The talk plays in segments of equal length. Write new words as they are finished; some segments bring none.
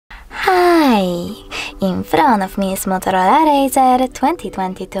Hi! In front of me is Motorola Razr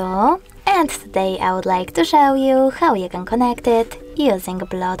 2022, and today I would like to show you how you can connect it using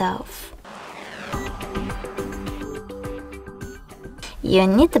Bluetooth. You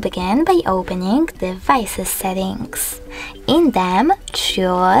need to begin by opening Devices settings. In them,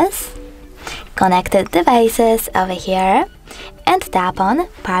 choose Connected Devices over here and tap on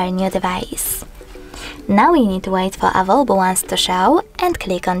Pair New Device. Now you need to wait for available ones to show and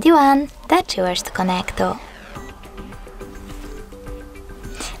click on the one that you wish to connect to.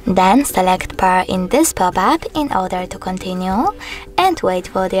 Then select Pair in this pop-up in order to continue and wait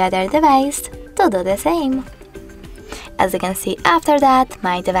for the other device to do the same. As you can see, after that,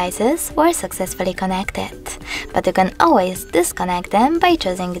 my devices were successfully connected, but you can always disconnect them by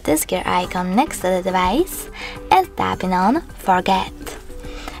choosing this gear icon next to the device and tapping on Forget.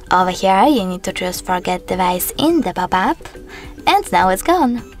 Over here, you need to choose Forget Device in the pop-up, and now it's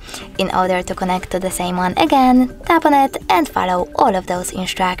gone. In order to connect to the same one again, tap on it and follow all of those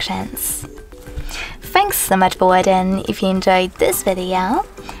instructions. Thanks so much for watching. If you enjoyed this video,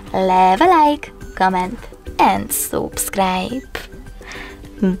 leave a like, comment and subscribe.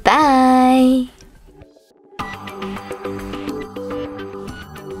 Bye!